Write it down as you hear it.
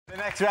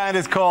Next round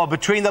is called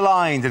Between the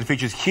Lines. It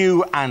features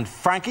Hugh and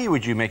Frankie.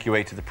 Would you make your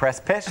way to the press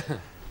pit?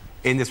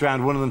 In this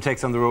round, one of them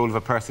takes on the role of a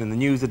person in the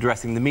news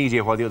addressing the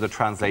media while the other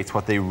translates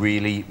what they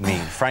really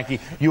mean. Frankie,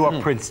 you are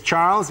Prince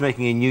Charles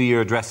making a New Year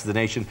address to the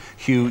nation.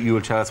 Hugh, you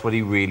will tell us what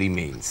he really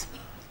means.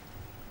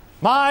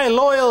 My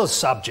loyal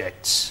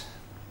subjects.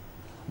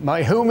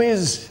 My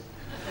homies.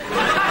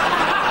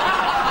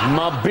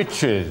 My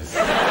bitches.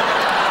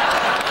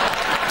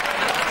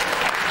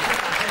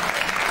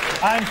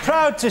 I'm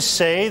proud to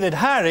say that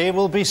Harry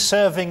will be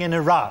serving in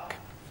Iraq.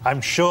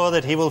 I'm sure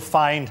that he will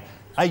find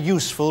a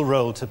useful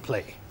role to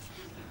play.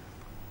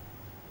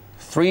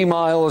 3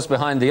 miles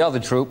behind the other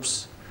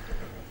troops,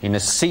 in a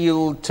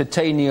sealed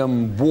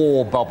titanium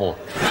war bubble.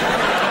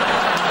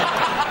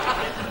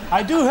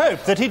 I do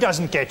hope that he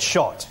doesn't get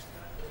shot.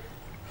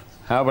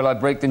 How will I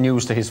break the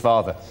news to his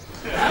father?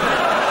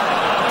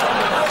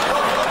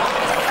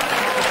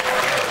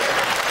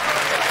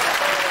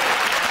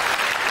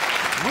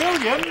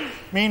 William,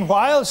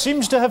 meanwhile,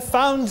 seems to have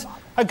found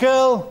a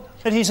girl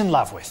that he's in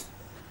love with.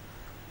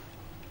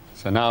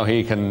 So now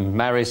he can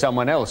marry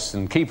someone else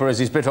and keep her as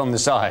his bit on the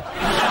side.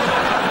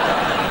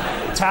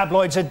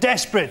 Tabloids are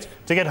desperate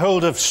to get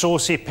hold of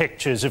saucy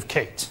pictures of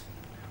Kate.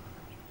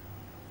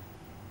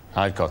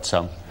 I've got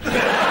some.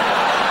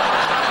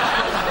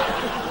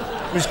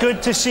 It was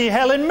good to see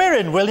Helen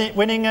Mirren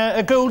winning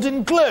a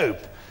Golden Globe.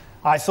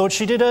 I thought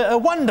she did a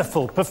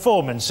wonderful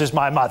performance as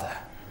my mother.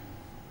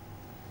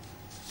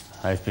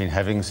 I've been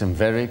having some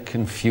very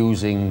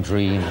confusing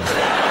dreams.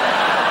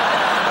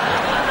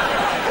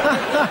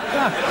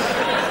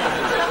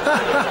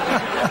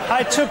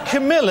 I took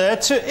Camilla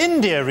to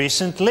India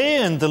recently,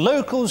 and the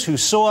locals who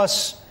saw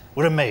us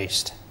were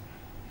amazed.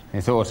 He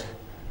thought,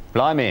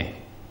 blimey,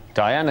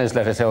 Diana's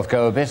let herself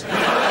go a bit.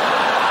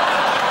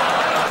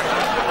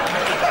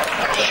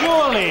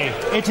 Surely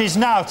it is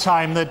now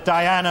time that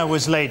Diana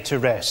was laid to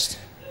rest.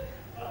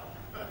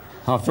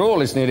 After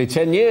all, it's nearly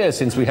 10 years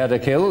since we had her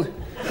killed.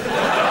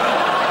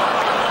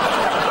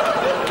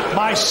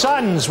 My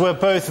sons were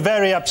both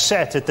very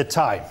upset at the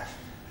time.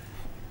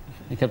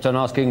 He kept on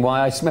asking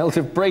why I smelt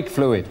of brake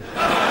fluid.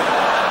 Well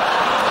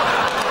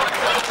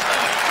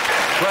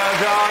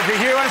done to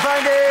Hugh and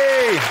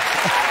Frankie!